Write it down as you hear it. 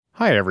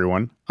Hi,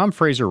 everyone. I'm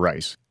Fraser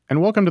Rice,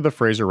 and welcome to the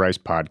Fraser Rice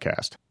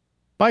Podcast.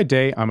 By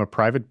day, I'm a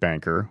private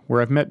banker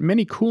where I've met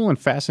many cool and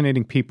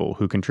fascinating people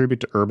who contribute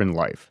to urban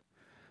life.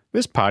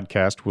 This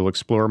podcast will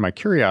explore my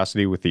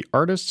curiosity with the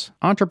artists,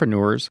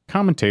 entrepreneurs,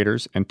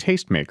 commentators, and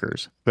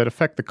tastemakers that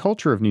affect the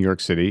culture of New York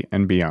City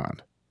and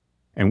beyond.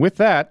 And with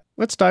that,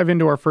 let's dive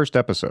into our first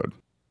episode.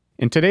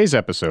 In today's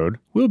episode,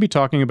 we'll be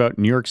talking about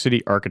New York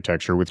City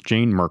architecture with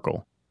Jane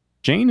Merkel.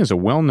 Jane is a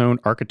well-known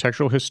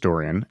architectural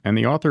historian and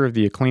the author of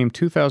the acclaimed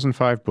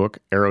 2005 book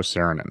Eero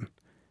Saarinen.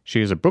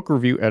 She is a book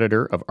review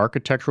editor of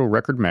Architectural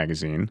Record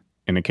magazine,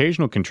 an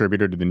occasional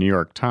contributor to the New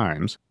York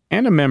Times,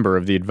 and a member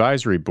of the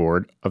advisory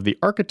board of the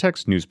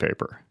Architects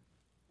newspaper.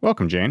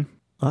 Welcome, Jane.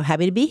 Well,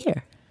 happy to be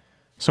here.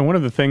 So one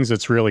of the things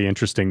that's really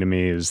interesting to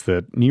me is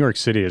that New York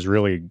City has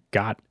really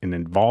got an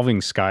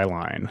evolving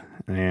skyline,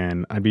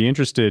 and I'd be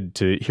interested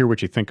to hear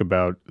what you think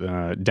about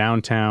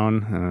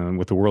downtown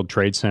with the World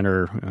Trade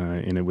Center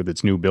with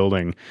its new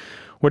building.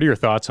 What are your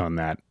thoughts on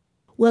that?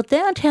 Well,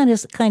 downtown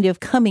is kind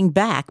of coming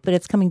back, but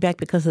it's coming back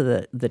because of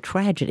the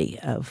tragedy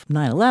of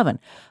 9/11.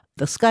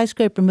 The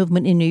skyscraper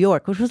movement in New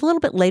York, which was a little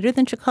bit later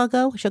than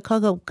Chicago.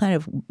 Chicago kind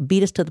of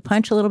beat us to the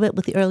punch a little bit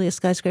with the earliest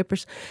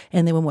skyscrapers,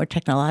 and they were more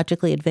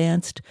technologically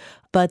advanced.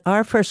 But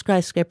our first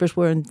skyscrapers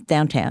were in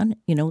downtown,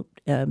 in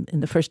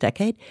the first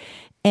decade.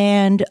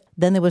 And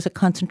then there was a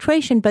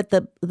concentration, but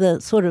the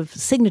sort of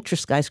signature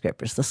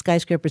skyscrapers, the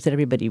skyscrapers that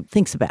everybody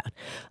thinks about,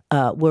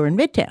 were in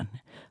Midtown,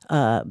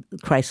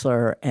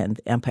 Chrysler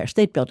and Empire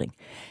State Building.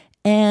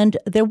 And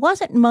there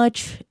wasn't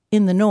much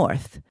in the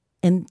north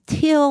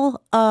until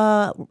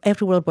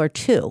after World War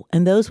II.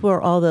 And those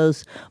were all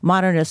those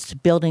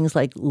modernist buildings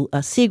like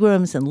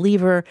Seagram's and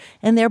Lever,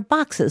 and they're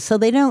boxes. So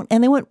they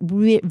weren't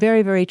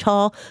very, very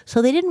tall.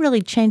 So they didn't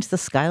really change the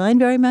skyline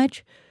very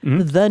much.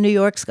 Mm-hmm. The New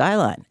York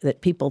skyline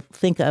that people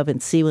think of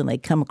and see when they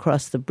come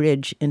across the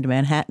bridge into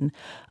Manhattan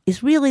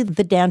is really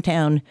the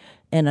downtown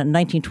in a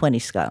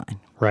 1920s skyline.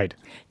 Right.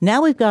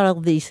 Now we've got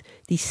all these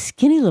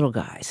skinny little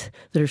guys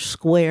that are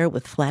square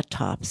with flat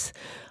tops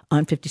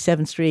on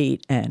 57th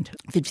Street and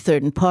 53rd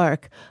and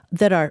Park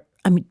that are,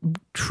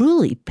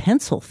 truly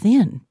pencil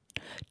thin,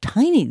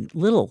 tiny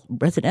little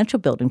residential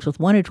buildings with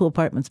one or two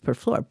apartments per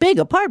floor. Big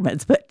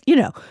apartments, but,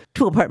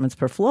 2 apartments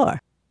per floor.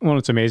 Well,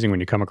 it's amazing when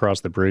you come across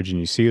the bridge and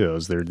you see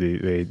those.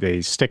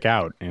 They stick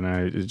out. And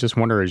I just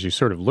wonder, as you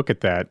sort of look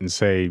at that and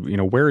say,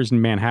 where is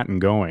Manhattan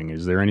going?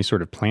 Is there any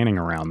sort of planning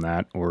around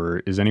that? Or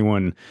is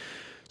anyone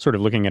sort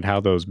of looking at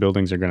how those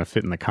buildings are going to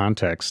fit in the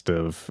context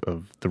of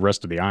the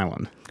rest of the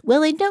island?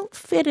 Well, they don't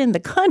fit in the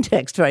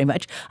context very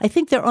much. I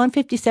think they're on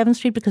 57th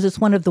Street because it's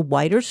one of the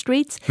wider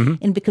streets. Mm-hmm.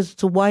 And because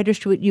it's a wider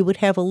street, you would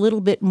have a little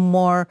bit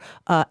more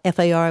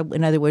FAR.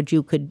 In other words,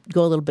 you could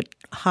go a little bit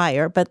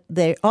higher. But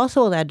they're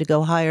also allowed to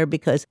go higher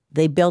because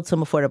they build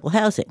some affordable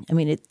housing.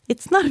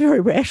 It's not a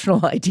very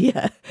rational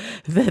idea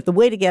that the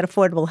way to get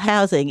affordable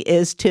housing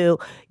is to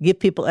give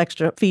people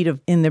extra feet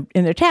in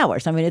their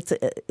towers.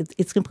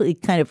 It's completely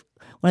kind of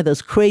one of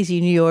those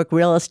crazy New York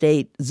real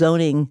estate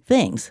zoning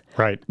things.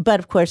 Right. But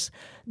of course,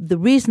 the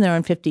reason they're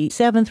on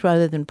 57th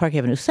rather than Park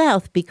Avenue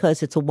South,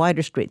 because it's a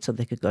wider street so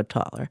they could go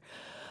taller.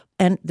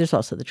 And there's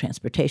also the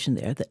transportation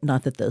there.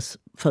 Not that those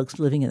folks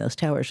living in those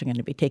towers are going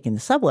to be taking the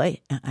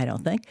subway, I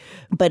don't think.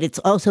 But it's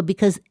also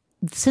because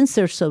since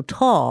they're so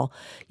tall,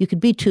 you could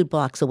be 2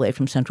 blocks away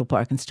from Central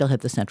Park and still have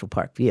the Central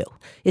Park view.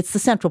 It's the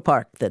Central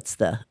Park that's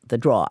the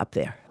draw up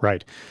there.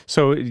 Right.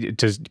 So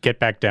to get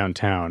back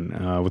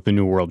downtown with the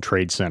new World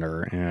Trade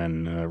Center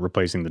and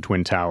replacing the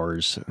Twin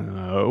Towers,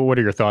 what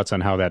are your thoughts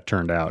on how that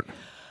turned out?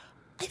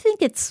 I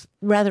think it's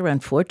rather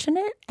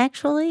unfortunate,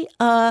 actually.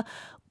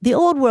 The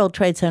old World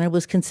Trade Center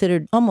was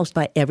considered almost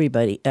by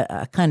everybody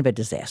kind of a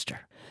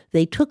disaster.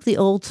 They took the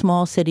old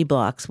small city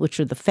blocks, which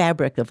are the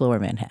fabric of Lower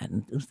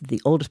Manhattan, the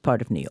oldest part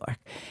of New York,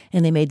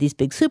 and they made these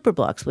big super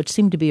blocks, which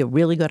seemed to be a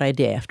really good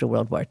idea after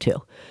World War II,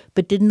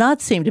 but did not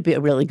seem to be a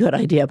really good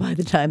idea by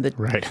the time the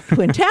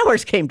Twin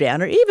Towers came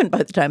down, or even by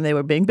the time they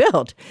were being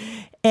built.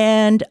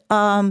 And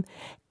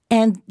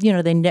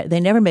they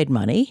never made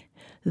money.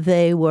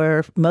 They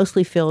were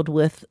mostly filled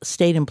with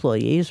state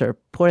employees or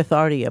Port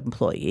Authority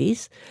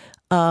employees.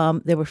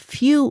 There were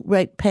few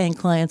rate-paying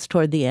clients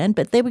toward the end,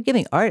 but they were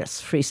giving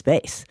artists free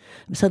space.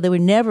 So they were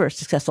never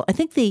successful. I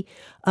think the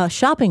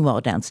shopping mall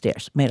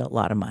downstairs made a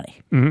lot of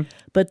money, mm-hmm.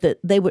 but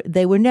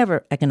they were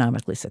never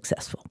economically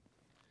successful.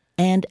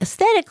 And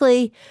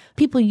aesthetically,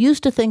 people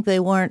used to think they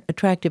weren't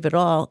attractive at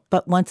all,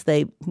 but once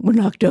they were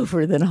knocked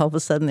over, then all of a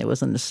sudden there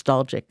was a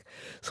nostalgic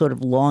sort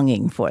of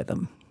longing for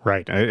them.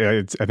 Right.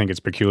 I think it's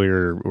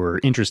peculiar or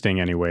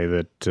interesting anyway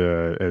that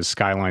as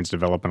skylines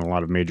develop in a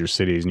lot of major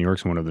cities, New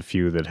York's one of the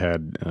few that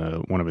had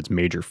one of its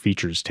major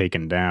features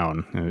taken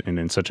down and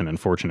in such an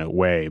unfortunate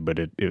way. But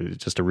it was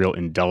just a real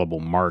indelible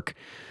mark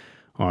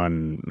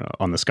on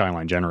the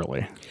skyline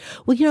generally.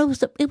 Well,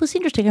 it was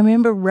interesting. I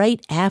remember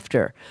right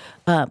after,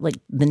 the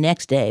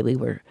next day,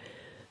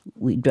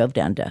 we drove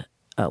down to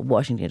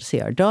Washington to see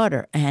our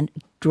daughter, and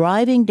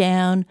driving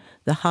down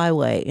the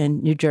highway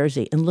in New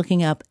Jersey and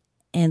looking up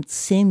and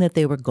seeing that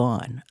they were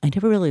gone. I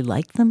never really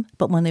liked them,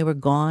 but when they were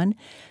gone,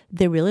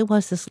 there really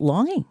was this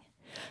longing.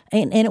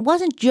 And it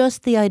wasn't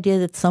just the idea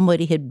that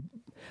somebody had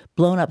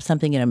blown up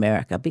something in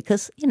America,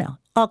 because,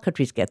 all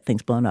countries get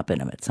things blown up in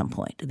them at some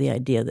point. The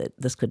idea that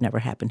this could never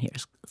happen here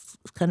is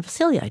kind of a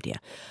silly idea.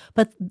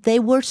 But they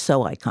were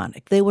so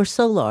iconic. They were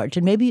so large.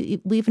 And maybe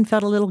we even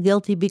felt a little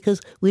guilty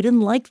because we didn't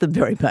like them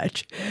very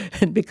much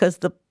and because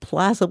the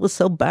plaza was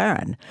so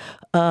barren.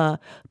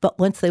 But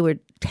once they were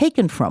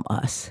taken from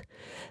us,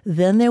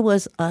 then there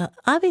was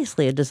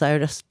obviously a desire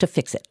to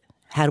fix it.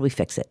 How do we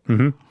fix it?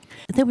 Mm-hmm.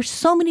 There were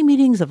so many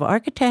meetings of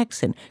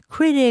architects and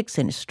critics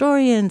and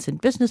historians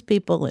and business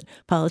people and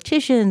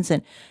politicians.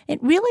 And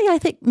really, I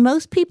think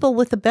most people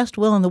with the best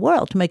will in the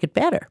world to make it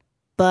better.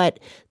 But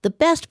the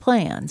best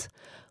plans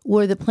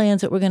were the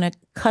plans that were going to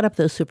cut up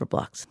those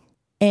superblocks.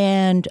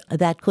 And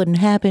that couldn't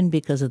happen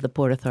because of the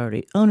Port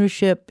Authority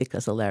ownership,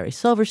 because of Larry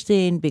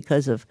Silverstein,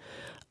 because of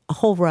a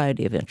whole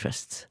variety of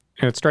interests.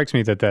 It strikes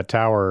me that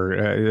tower,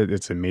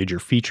 it's a major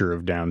feature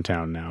of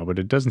downtown now, but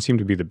it doesn't seem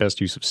to be the best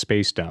use of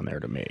space down there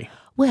to me.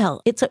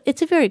 Well, it's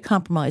a very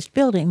compromised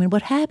building. I mean,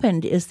 what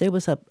happened is there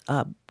was a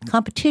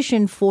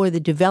competition for the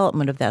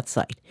development of that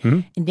site,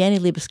 and Danny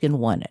Libeskind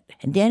won it.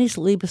 And Danny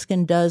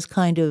Libeskind does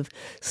kind of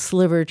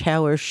sliver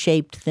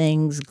tower-shaped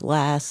things,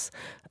 glass,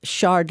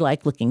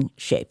 shard-like looking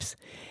shapes.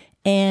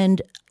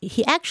 And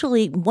he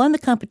actually won the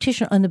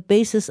competition on the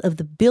basis of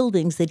the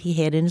buildings that he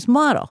had in his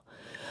model.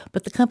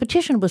 But the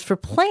competition was for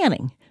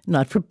planning,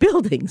 not for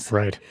buildings.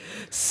 Right.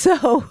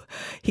 So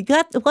he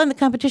won the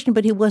competition,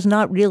 but he was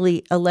not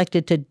really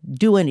elected to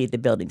do any of the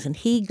buildings. And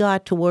he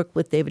got to work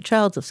with David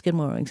Childs of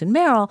Skidmore, Owings and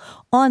Merrill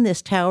on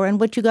this tower.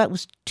 And what you got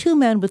was two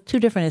men with two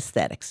different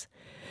aesthetics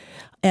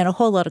and a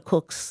whole lot of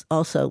cooks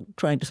also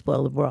trying to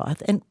spoil the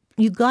broth. And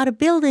you got a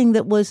building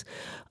that was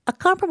a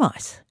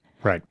compromise.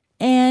 Right.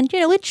 And,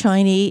 it's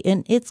shiny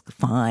and it's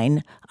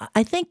fine.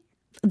 I think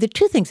the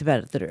two things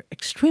about it that are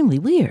extremely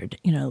weird,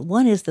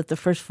 one is that the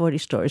first 40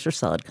 stories are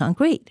solid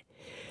concrete,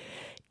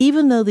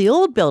 even though the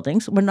old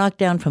buildings were knocked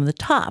down from the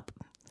top.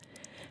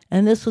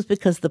 And this was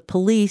because the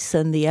police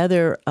and the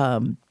other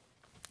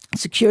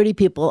security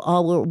people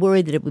all were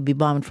worried that it would be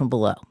bombed from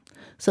below.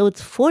 So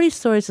it's 40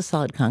 stories of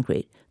solid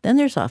concrete. Then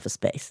there's office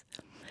space.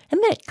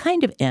 And then it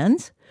kind of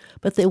ends,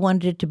 but they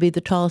wanted it to be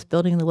the tallest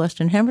building in the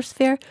Western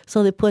Hemisphere,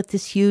 so they put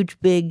this huge,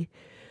 big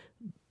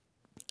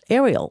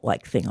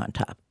aerial-like thing on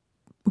top.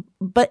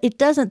 But it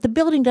doesn't. The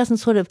building doesn't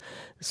sort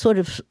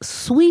of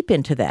sweep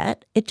into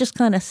that. It just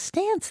kind of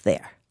stands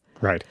there.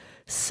 Right.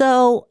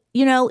 So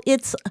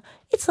it's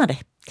not a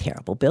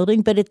terrible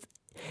building, but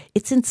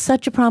it's in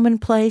such a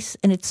prominent place,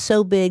 and it's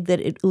so big that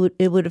it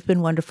would have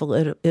been wonderful.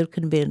 It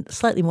could have been a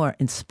slightly more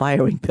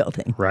inspiring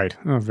building. Right.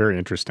 Oh, very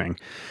interesting.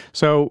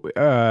 So,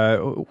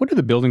 what are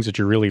the buildings that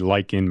you really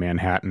like in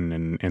Manhattan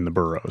and in the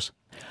boroughs?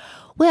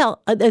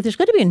 Well, there's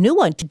going to be a new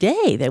one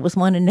today. There was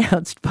one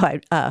announced by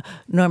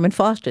Norman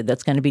Foster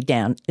that's going to be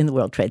down in the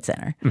World Trade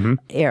Center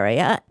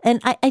area.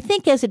 And I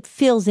think as it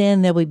fills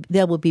in,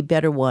 there will be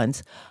better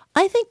ones.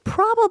 I think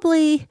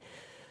probably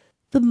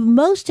the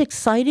most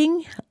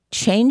exciting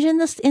change in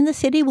the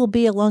city will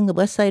be along the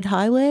West Side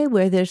Highway,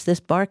 where there's this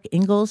Bark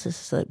Ingels.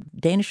 This is a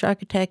Danish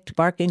architect,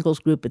 Bark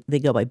Ingels Group. They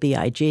go by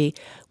BIG,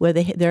 where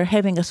they're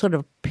having a sort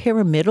of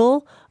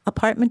pyramidal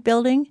apartment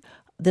building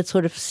that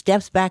sort of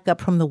steps back up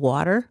from the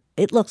water.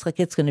 It looks like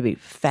it's going to be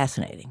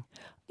fascinating.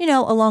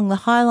 Along the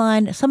High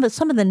Line, some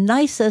of the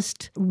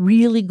nicest,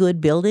 really good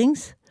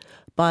buildings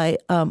by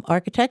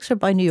architects are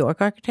by New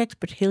York architects,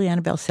 particularly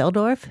Annabelle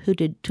Seldorf, who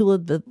did two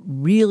of the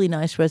really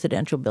nice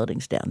residential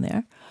buildings down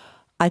there.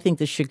 I think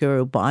the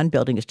Shigeru Ban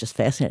building is just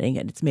fascinating,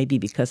 and it's maybe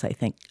because I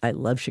think I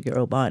love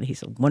Shigeru Ban.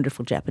 He's a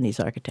wonderful Japanese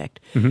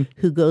architect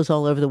who goes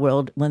all over the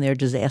world when there are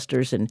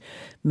disasters and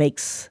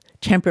makes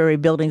temporary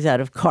buildings out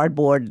of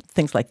cardboard,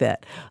 things like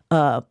that.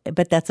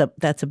 But that's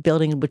a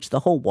building in which the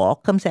whole wall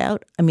comes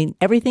out. I mean,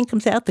 everything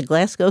comes out. The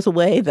glass goes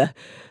away.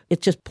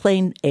 It's just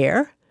plain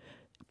air.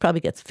 Probably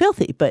gets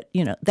filthy, but,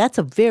 that's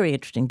a very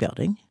interesting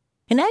building.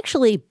 And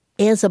actually,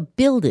 as a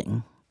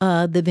building,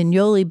 the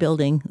Vignoli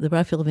building, the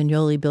Raphael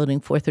Vignoli building,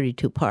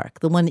 432 Park,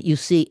 the one that you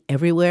see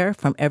everywhere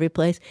from every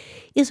place,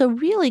 is a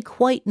really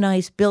quite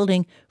nice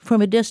building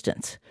from a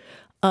distance.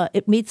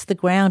 It meets the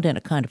ground in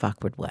a kind of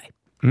awkward way.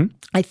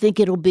 I think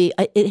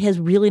it has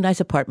really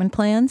nice apartment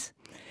plans.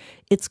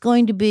 It's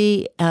going to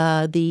be,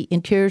 the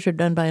interiors are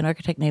done by an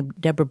architect named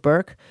Deborah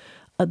Burke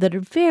that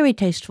are very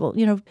tasteful,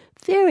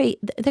 they're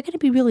going to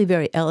be really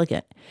very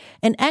elegant.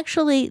 And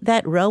actually,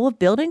 that row of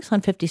buildings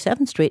on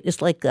 57th Street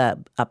is like a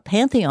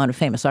pantheon of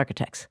famous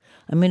architects.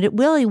 I mean, it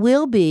really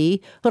will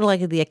be sort of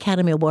like the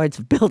Academy Awards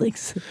of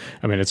buildings.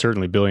 I mean, it's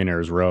certainly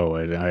Billionaires Row.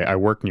 I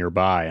work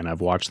nearby, and I've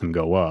watched them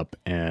go up,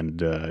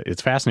 and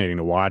it's fascinating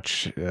to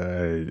watch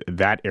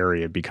that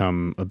area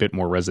become a bit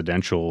more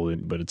residential,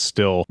 but it's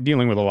still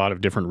dealing with a lot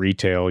of different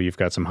retail. You've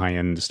got some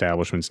high-end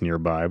establishments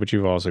nearby, but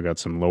you've also got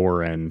some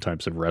lower-end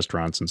types of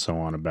restaurants and so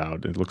on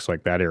about. It looks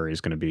like that area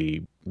is going to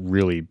be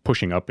really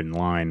pushing up in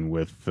line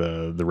with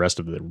the rest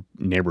of the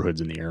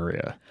neighborhoods in the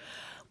area.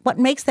 what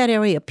makes that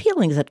area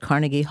appealing is that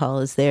Carnegie Hall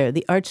is there,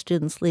 the Art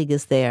Students League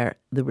is there,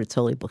 the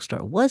Rizzoli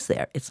bookstore was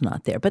there. It's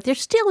not there. But there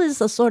still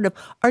is a sort of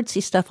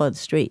artsy stuff on the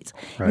streets.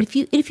 Right.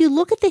 And if you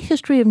look at the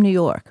history of New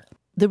York,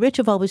 the rich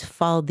have always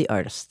followed the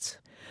artists.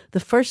 The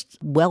first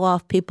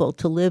well-off people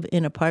to live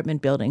in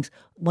apartment buildings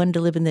wanted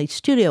to live in the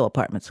studio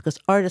apartments because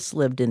artists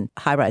lived in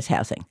high-rise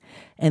housing.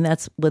 And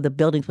that's where the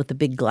buildings with the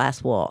big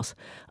glass walls.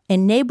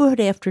 And neighborhood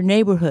after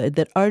neighborhood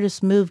that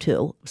artists moved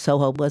to,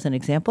 Soho was an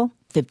example,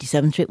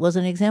 57th Street was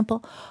an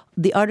example,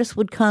 the artists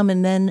would come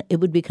and then it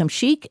would become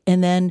chic,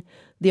 and then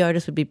the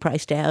artists would be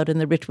priced out and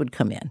the rich would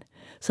come in.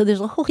 So there's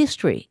a whole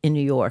history in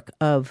New York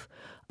of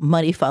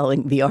money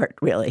following the art,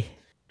 really.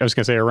 I was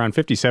going to say, around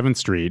 57th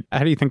Street,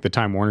 how do you think the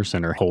Time Warner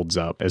Center holds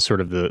up as sort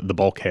of the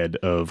bulkhead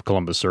of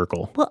Columbus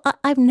Circle? Well,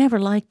 I've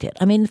never liked it.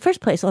 I mean, in the first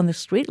place, on the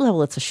street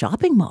level, it's a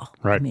shopping mall.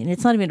 Right. I mean,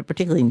 it's not even a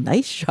particularly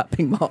nice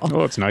shopping mall.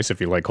 Well, it's nice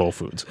if you like Whole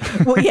Foods.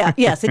 Well, yeah,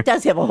 yes, it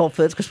does have a Whole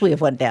Foods because we have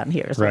one down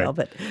here as well.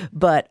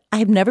 But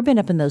I've never been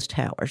up in those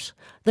towers.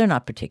 They're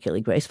not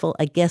particularly graceful.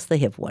 I guess they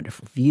have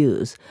wonderful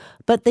views,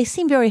 but they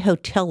seem very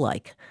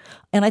hotel-like.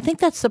 And I think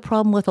that's the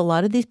problem with a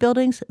lot of these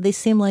buildings. They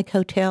seem like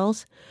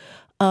hotels.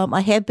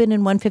 I have been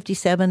in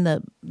 157,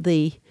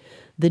 the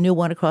new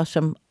one across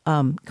from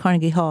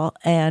Carnegie Hall,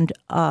 and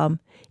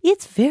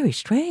it's very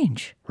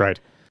strange. Right.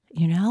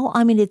 You know,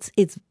 I mean,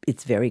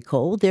 it's very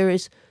cold. There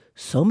is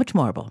so much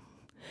marble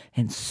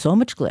and so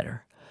much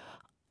glitter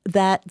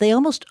that they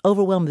almost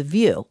overwhelm the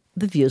view.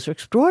 The views are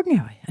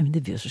extraordinary. I mean, the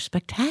views are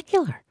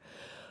spectacular,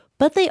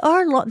 but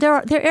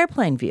they're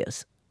airplane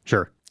views.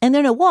 Sure. And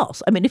there are no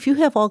walls. I mean, if you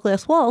have all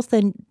glass walls,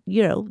 then,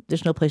 you know,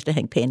 there's no place to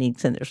hang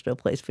paintings and there's no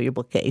place for your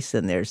bookcase.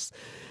 And there's,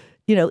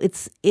 you know,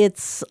 it's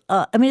as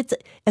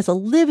a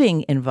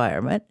living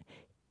environment,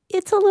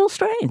 it's a little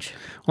strange.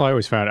 Well, I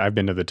always found I've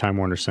been to the Time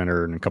Warner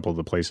Center and a couple of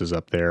the places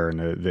up there, and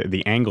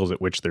the angles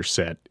at which they're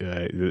set,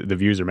 the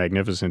views are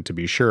magnificent to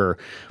be sure,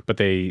 but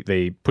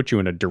they put you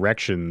in a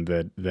direction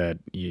that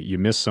you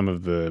miss some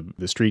of the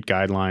street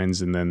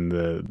guidelines, and then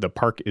the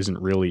park isn't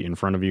really in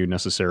front of you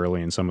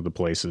necessarily in some of the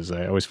places.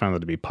 I always found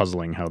that to be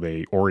puzzling how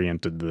they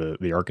oriented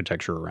the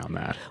architecture around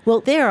that. Well,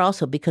 they are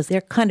also because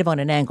they're kind of on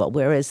an angle,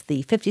 whereas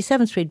the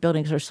 57th Street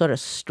buildings are sort of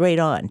straight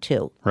on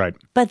too. Right.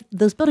 But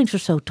those buildings are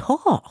so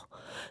tall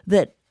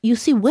that you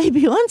see way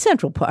beyond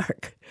Central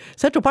Park.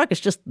 Central Park is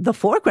just the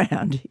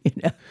foreground, you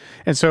know.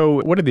 And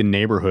so what are the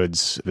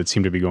neighborhoods that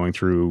seem to be going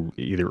through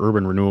either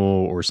urban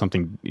renewal or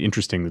something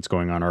interesting that's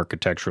going on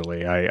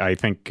architecturally? I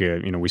think,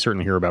 we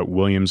certainly hear about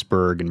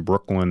Williamsburg and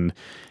Brooklyn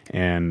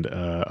and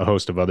a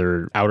host of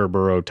other outer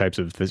borough types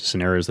of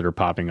scenarios that are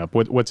popping up.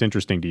 What's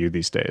interesting to you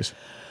these days?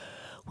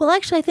 Well,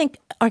 actually, I think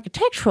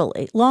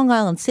architecturally, Long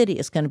Island City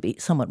is going to be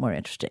somewhat more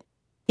interesting.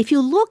 If you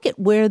look at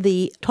where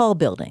the tall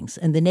buildings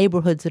and the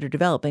neighborhoods that are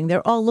developing,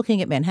 they're all looking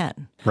at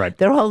Manhattan. Right.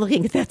 They're all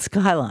looking at that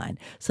skyline.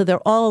 So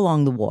they're all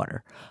along the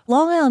water.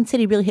 Long Island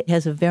City really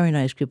has a very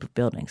nice group of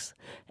buildings.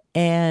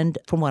 And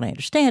from what I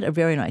understand, a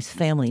very nice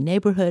family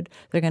neighborhood.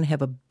 They're going to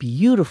have a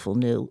beautiful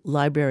new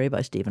library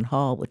by Stephen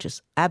Hall, which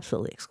is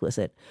absolutely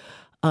exquisite.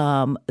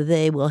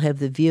 They will have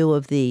the view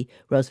of the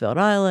Roosevelt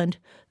Island.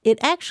 It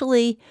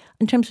actually,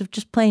 in terms of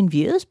just plain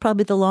views,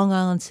 probably the Long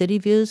Island City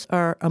views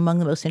are among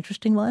the most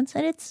interesting ones.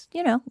 And it's,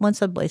 one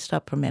subway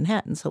stop from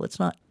Manhattan, so it's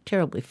not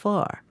terribly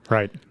far.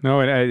 Right. No,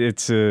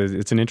 it's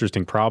an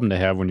interesting problem to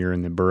have when you're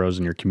in the boroughs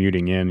and you're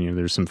commuting in.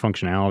 There's some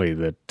functionality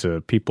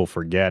that people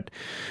forget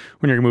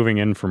when you're moving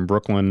in from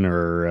Brooklyn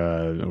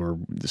or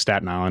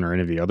Staten Island or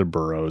any of the other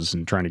boroughs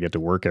and trying to get to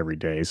work every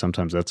day.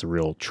 Sometimes that's a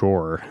real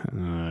chore,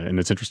 and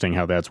it's interesting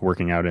how that's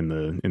working out in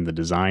the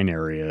design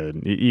area,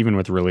 even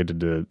with related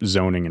to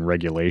zoning and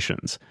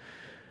regulations.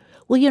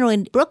 Well,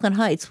 in Brooklyn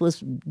Heights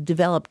was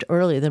developed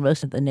earlier than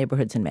most of the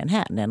neighborhoods in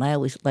Manhattan. And I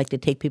always like to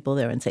take people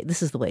there and say,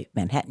 this is the way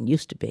Manhattan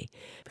used to be.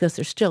 Because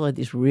there still are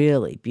these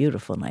really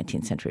beautiful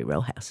 19th century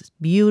row houses,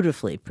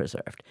 beautifully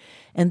preserved.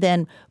 And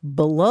then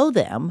below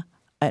them,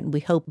 and we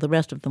hope the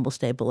rest of them will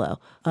stay below,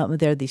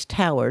 there are these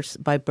towers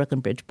by Brooklyn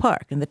Bridge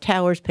Park. And the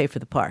towers pay for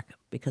the park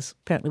because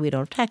apparently we don't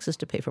have taxes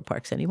to pay for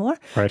parks anymore.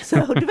 Right.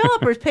 So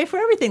developers pay for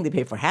everything. They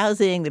pay for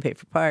housing, they pay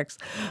for parks.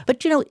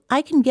 But,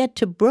 I can get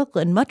to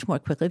Brooklyn much more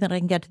quickly than I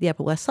can get to the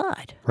Upper West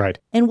Side. Right.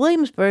 And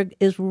Williamsburg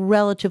is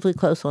relatively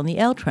close on the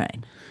L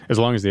train. As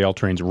long as the L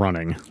train's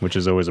running, which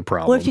is always a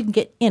problem. Or if you can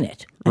get in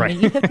it. I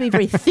mean, you have to be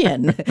very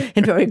thin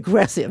and very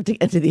aggressive to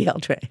get to the L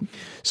train.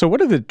 So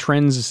what are the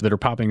trends that are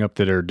popping up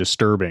that are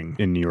disturbing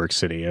in New York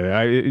City?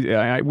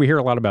 We hear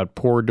a lot about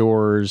pour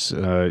doors,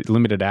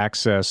 limited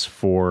access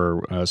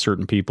for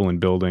certain people in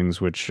buildings,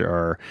 which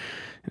are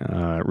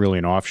really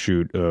an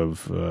offshoot of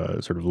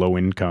sort of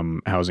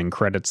low-income housing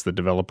credits that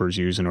developers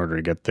use in order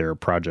to get their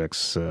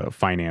projects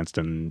financed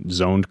and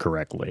zoned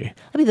correctly.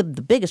 I mean,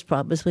 the biggest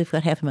problem is we've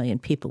got 500,000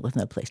 people with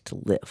no place to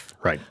live.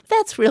 Right.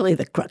 That's really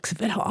the crux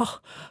of it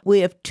all. We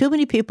have too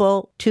many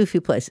people, too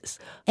few places.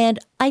 And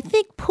I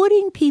think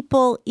putting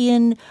people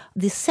in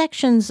the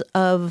sections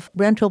of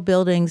rental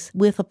buildings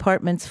with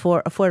apartments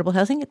for affordable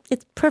housing,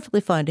 it's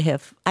perfectly fine to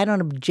have. I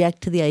don't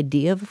object to the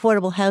idea of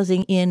affordable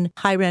housing in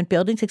high-rent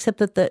buildings, except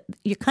that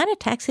you're kind of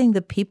taxing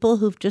the people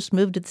who've just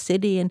moved to the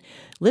city and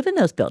live in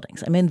those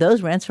buildings. I mean,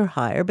 those rents are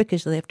higher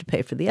because they have to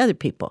pay for the other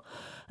people.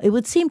 It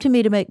would seem to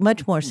me to make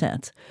much more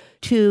sense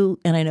to,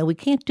 and I know we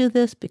can't do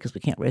this because we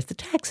can't raise the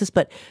taxes,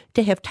 but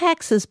to have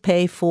taxes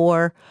pay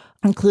for,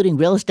 including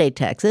real estate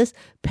taxes,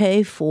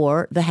 pay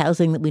for the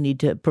housing that we need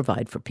to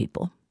provide for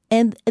people.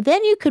 And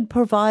then you could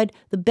provide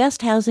the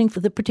best housing for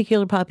the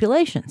particular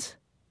populations.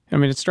 I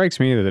mean, it strikes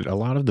me that a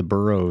lot of the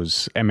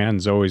boroughs,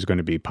 Manhattan's always going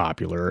to be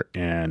popular,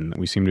 and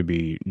we seem to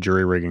be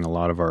jury-rigging a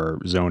lot of our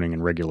zoning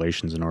and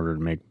regulations in order to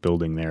make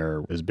building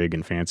there as big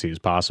and fancy as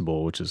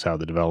possible, which is how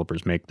the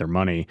developers make their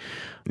money.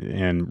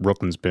 And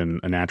Brooklyn's been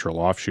a natural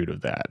offshoot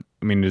of that.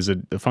 I mean, is it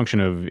a function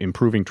of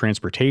improving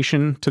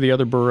transportation to the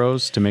other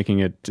boroughs, to making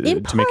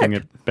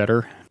it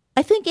better?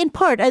 I think in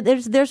part,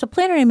 there's a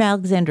planner named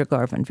Alexander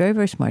Garvin, very,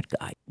 very smart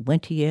guy.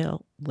 Went to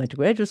Yale, went to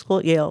graduate school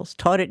at Yale,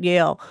 taught at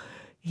Yale.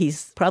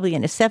 He's probably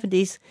in his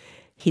 70s.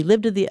 He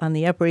lived on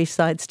the Upper East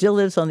Side, still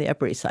lives on the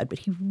Upper East Side, but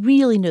he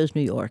really knows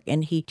New York,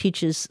 and he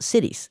teaches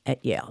cities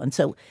at Yale. And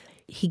so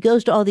he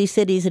goes to all these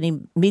cities and he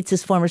meets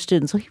his former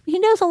students. So he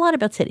knows a lot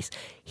about cities.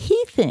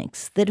 He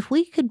thinks that if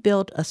we could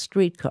build a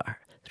streetcar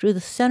through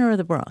the center of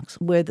the Bronx,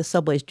 where the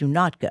subways do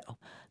not go,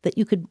 that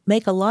you could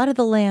make a lot of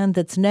the land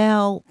that's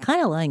now kind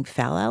of lying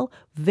fallow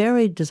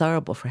very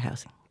desirable for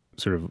housing.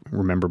 Sort of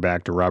remember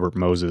back to Robert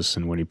Moses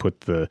and when he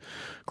put the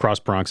Cross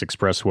Bronx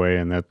Expressway,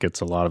 and that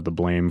gets a lot of the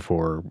blame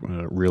for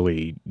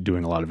really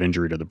doing a lot of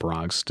injury to the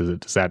Bronx.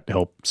 Does that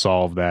help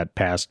solve that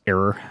past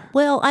error?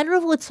 Well, I don't know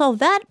if it would solve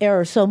that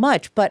error so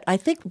much, but I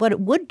think what it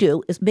would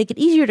do is make it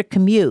easier to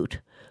commute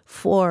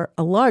for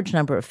a large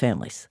number of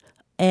families.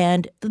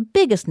 And the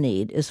biggest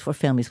need is for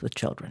families with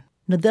children.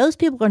 Now, those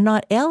people are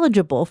not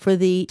eligible for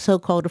the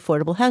so-called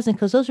affordable housing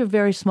because those are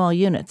very small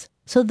units.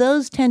 So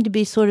those tend to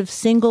be sort of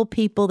single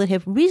people that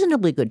have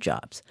reasonably good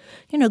jobs,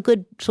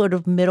 good sort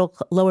of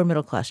lower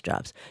middle class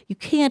jobs. You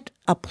can't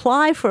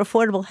apply for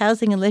affordable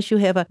housing unless you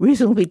have a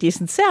reasonably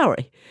decent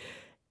salary.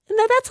 And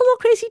that's a little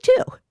crazy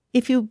too.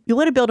 If you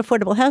want to build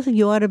affordable housing,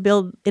 you ought to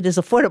build it as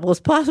affordable as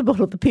possible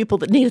to the people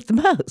that need it the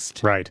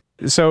most. Right.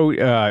 So we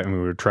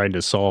were trying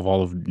to solve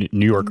all of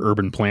New York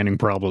urban planning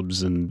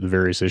problems and the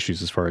various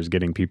issues as far as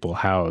getting people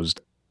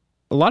housed.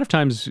 A lot of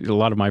times, a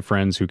lot of my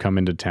friends who come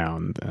into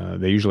town,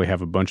 they usually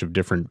have a bunch of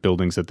different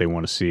buildings that they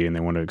want to see and they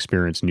want to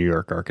experience New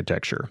York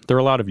architecture. There are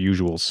a lot of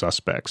usual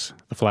suspects.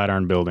 The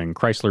Flatiron Building,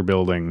 Chrysler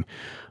Building,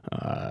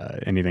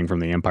 anything from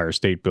the Empire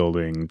State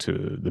Building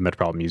to the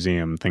Metropolitan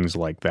Museum, things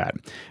like that.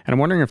 And I'm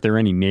wondering if there are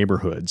any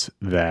neighborhoods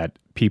that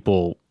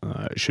people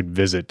should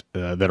visit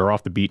that are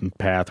off the beaten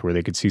path where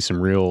they could see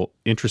some real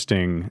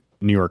interesting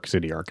New York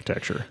City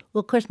architecture.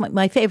 Well, of course,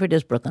 my favorite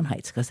is Brooklyn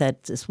Heights because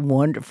that's this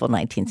wonderful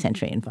 19th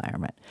century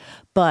environment.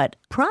 But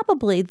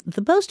probably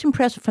the most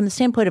impressive from the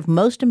standpoint of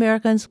most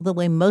Americans, the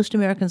way most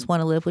Americans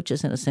want to live, which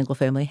is in a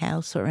single-family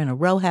house or in a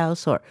row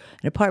house or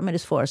an apartment,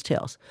 is Forest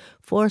Hills.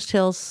 Forest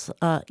Hills,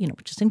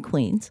 which is in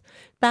Queens,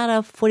 about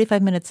a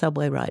 45-minute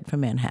subway ride from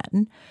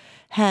Manhattan,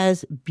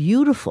 has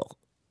beautiful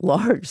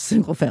large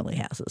single-family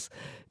houses,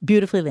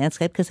 beautifully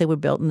landscaped because they were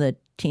built in the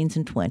teens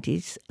and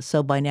 20s.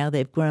 So by now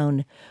they've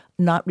grown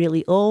not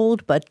really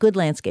old, but good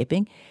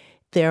landscaping.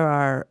 There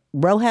are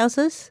row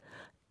houses.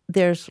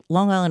 There's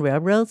Long Island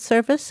Railroad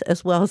service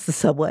as well as the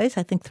subways,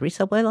 I think 3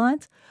 subway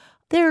lines.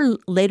 There are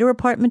later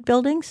apartment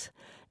buildings.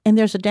 And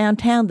there's a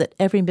downtown that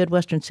every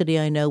Midwestern city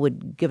I know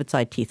would give its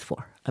eye teeth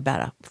for,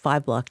 about a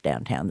 5-block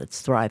downtown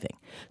that's thriving.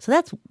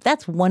 So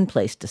that's one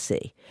place to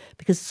see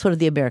because it's sort of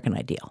the American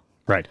ideal.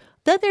 Right.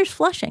 Then there's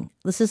Flushing.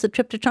 This is a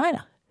trip to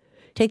China.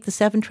 Take the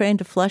 7 train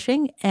to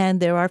Flushing, and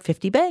there are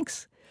 50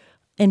 banks.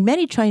 And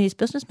many Chinese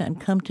businessmen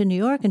come to New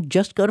York and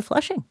just go to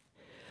Flushing.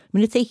 I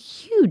mean, it's a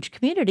huge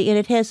community, and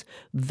it has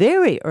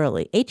very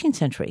early 18th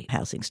century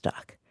housing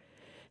stock.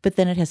 But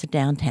then it has a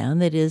downtown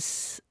that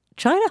is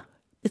China.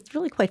 It's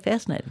really quite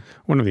fascinating.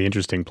 One of the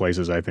interesting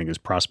places, I think, is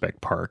Prospect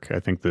Park. I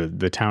think the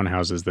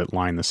townhouses that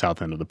line the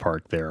south end of the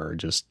park there are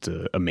just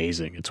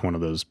amazing. It's one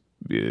of those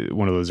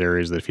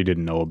areas that if you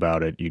didn't know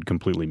about it, you'd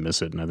completely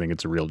miss it. And I think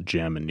it's a real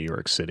gem in New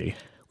York City.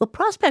 Well,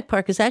 Prospect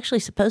Park is actually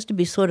supposed to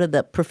be sort of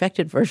the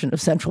perfected version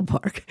of Central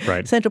Park.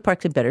 Right. Central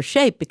Park's in better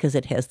shape because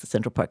it has the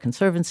Central Park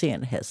Conservancy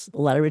and it has a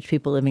lot of rich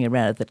people living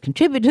around it that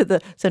contribute to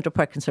the Central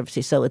Park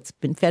Conservancy, so it's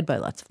been fed by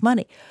lots of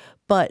money.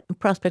 But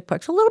Prospect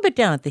Park's a little bit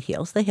down at the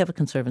heels. They have a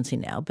conservancy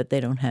now, but they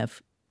don't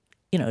have,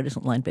 it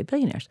isn't lined by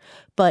billionaires.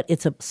 But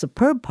it's a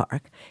superb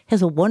park,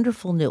 has a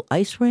wonderful new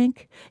ice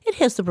rink. It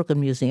has the Brooklyn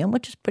Museum,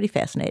 which is pretty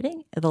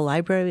fascinating. The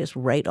library is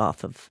right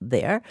off of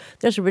there.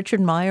 There's a Richard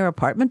Meyer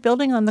apartment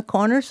building on the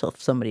corner, so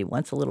if somebody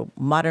wants a little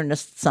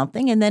modernist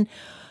something. And then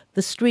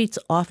the streets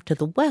off to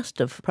the west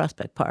of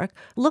Prospect Park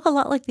look a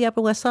lot like the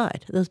Upper West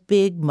Side, those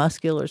big,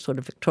 muscular, sort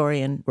of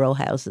Victorian row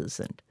houses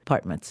and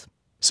apartments.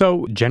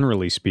 So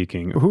generally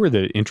speaking, who are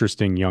the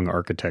interesting young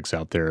architects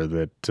out there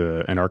that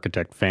an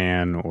architect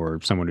fan or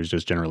someone who's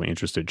just generally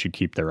interested should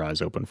keep their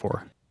eyes open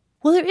for?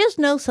 Well, there is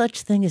no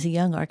such thing as a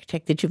young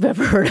architect that you've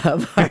ever heard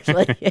of,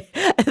 hardly.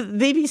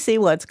 BBC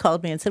once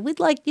called me and said, we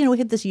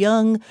had this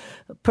young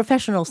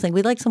professionals thing.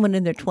 We'd like someone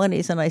in their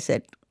 20s. And I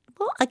said,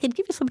 well, I could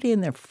give you somebody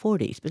in their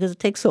 40s because it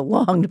takes so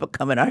long to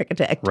become an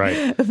architect.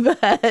 Right.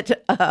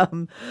 But I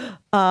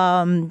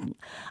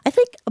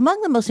think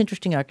among the most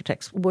interesting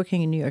architects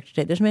working in New York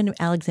today, there's a man named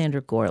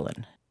Alexander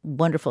Gorlin,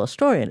 wonderful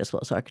historian as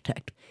well as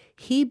architect.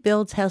 He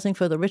builds housing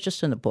for the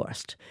richest and the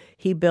poorest.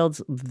 He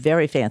builds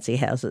very fancy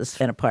houses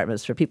and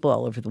apartments for people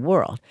all over the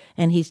world.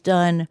 And he's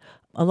done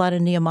a lot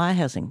of Nehemiah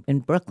housing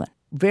in Brooklyn.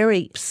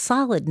 Very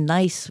solid,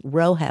 nice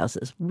row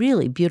houses,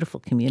 really beautiful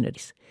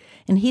communities.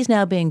 And he's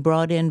now being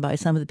brought in by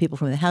some of the people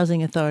from the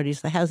housing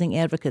authorities, the housing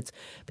advocates,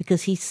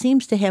 because he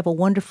seems to have a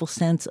wonderful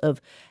sense of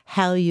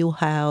how you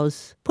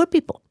house poor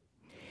people,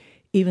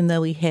 even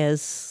though he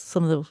has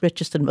some of the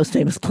richest and most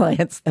famous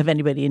clients of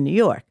anybody in New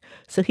York.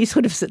 So he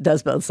sort of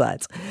does both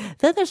sides.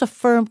 Then there's a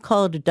firm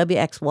called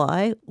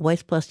WXY,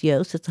 Weiss plus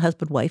Yost. It's a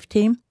husband-wife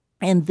team.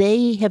 And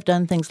they have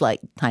done things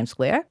like Times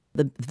Square,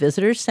 the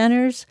visitor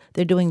centers.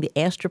 They're doing the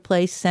Astor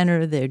Place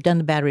Center. They've done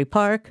the Battery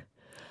Park.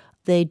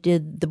 They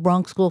did the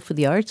Bronx School for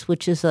the Arts,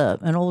 which is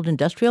an old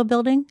industrial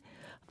building.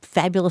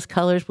 Fabulous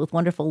colors with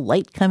wonderful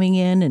light coming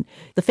in. And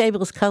the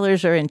fabulous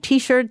colors are in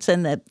T-shirts,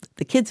 and the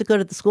kids that go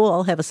to the school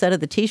all have a set of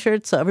the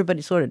T-shirts, so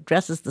everybody sort of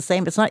dresses the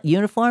same. It's not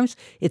uniforms,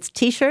 it's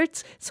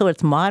T-shirts, so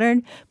it's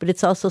modern, but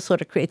it's also sort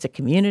of creates a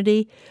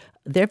community.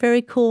 They're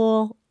very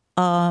cool.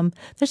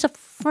 There's a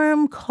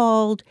firm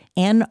called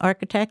N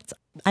Architects.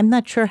 I'm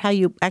not sure how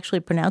you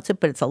actually pronounce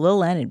it, but it's a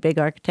little N and big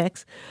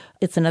architects.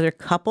 It's another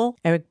couple,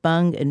 Eric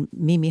Bung and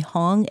Mimi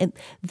Hong, and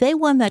they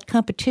won that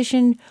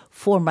competition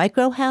for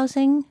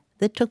micro-housing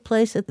that took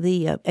place at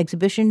the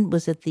exhibition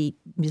was at the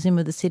Museum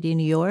of the City of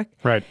New York.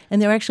 Right.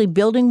 And they're actually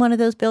building one of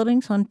those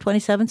buildings on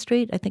 27th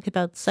Street, I think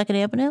about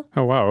 2nd Avenue.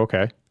 Oh, wow.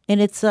 Okay.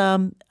 And it's,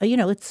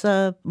 it's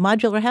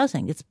modular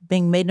housing. It's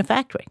being made in a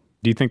factory.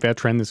 Do you think that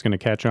trend is going to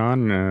catch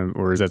on,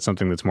 or is that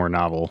something that's more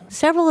novel?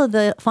 Several of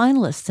the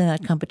finalists in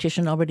that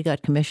competition already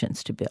got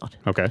commissions to build.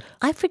 Okay.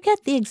 I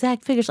forget the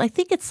exact figures. I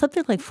think it's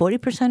something like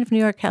 40% of New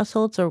York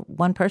households are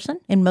one person,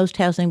 and most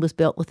housing was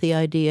built with the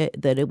idea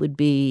that it would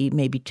be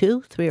maybe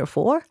 2, 3, or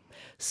 4.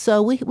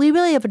 So we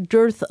really have a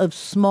dearth of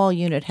small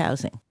unit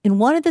housing. And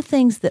one of the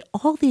things that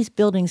all these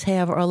buildings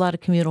have are a lot of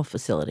communal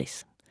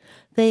facilities.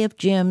 They have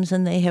gyms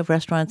and they have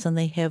restaurants and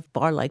they have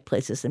bar-like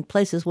places and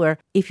places where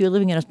if you're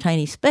living in a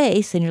tiny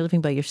space and you're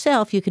living by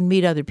yourself, you can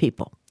meet other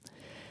people.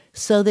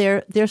 So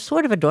there's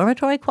sort of a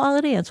dormitory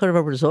quality and sort of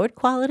a resort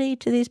quality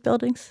to these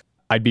buildings.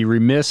 I'd be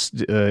remiss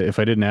if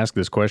I didn't ask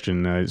this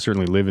question. I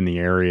certainly live in the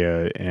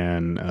area,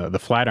 and the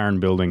Flatiron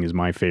Building is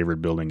my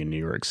favorite building in New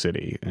York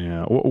City.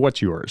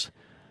 What's yours?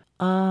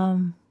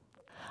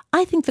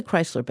 I think the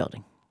Chrysler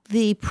Building.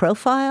 The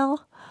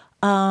profile,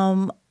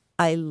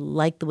 I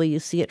like the way you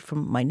see it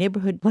from my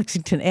neighborhood,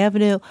 Lexington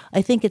Avenue.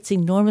 I think it's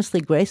enormously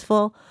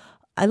graceful.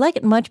 I like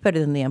it much better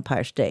than the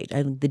Empire State,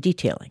 the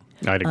detailing.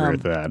 I'd agree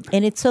with that.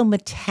 And it's so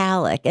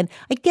metallic. And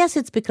I guess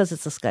it's because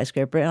it's a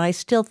skyscraper. And I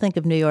still think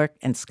of New York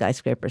and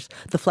skyscrapers.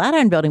 The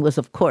Flatiron Building was,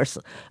 of course,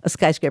 a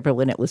skyscraper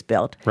when it was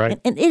built. Right.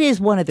 And it is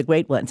one of the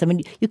great ones. I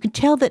mean, you can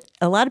tell that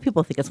a lot of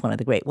people think it's one of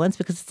the great ones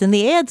because it's in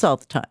the ads all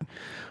the time.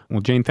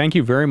 Well, Jane, thank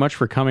you very much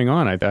for coming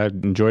on. I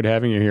enjoyed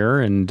having you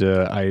here. And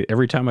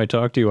every time I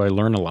talk to you, I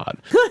learn a lot.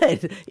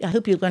 Good. I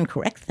hope you learn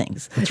correct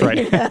things. That's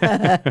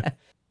right.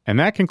 And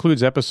that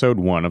concludes episode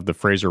 1 of the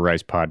Fraser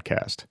Rice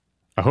podcast.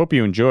 I hope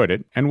you enjoyed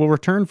it, and we'll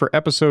return for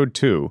episode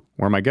 2,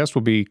 where my guest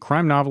will be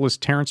crime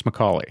novelist Terrence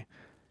McCauley.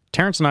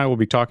 Terrence and I will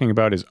be talking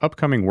about his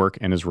upcoming work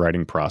and his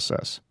writing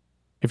process.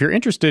 If you're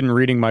interested in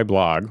reading my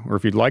blog, or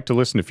if you'd like to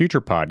listen to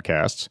future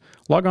podcasts,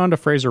 log on to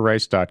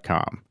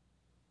FraserRice.com.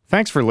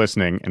 Thanks for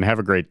listening, and have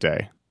a great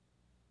day.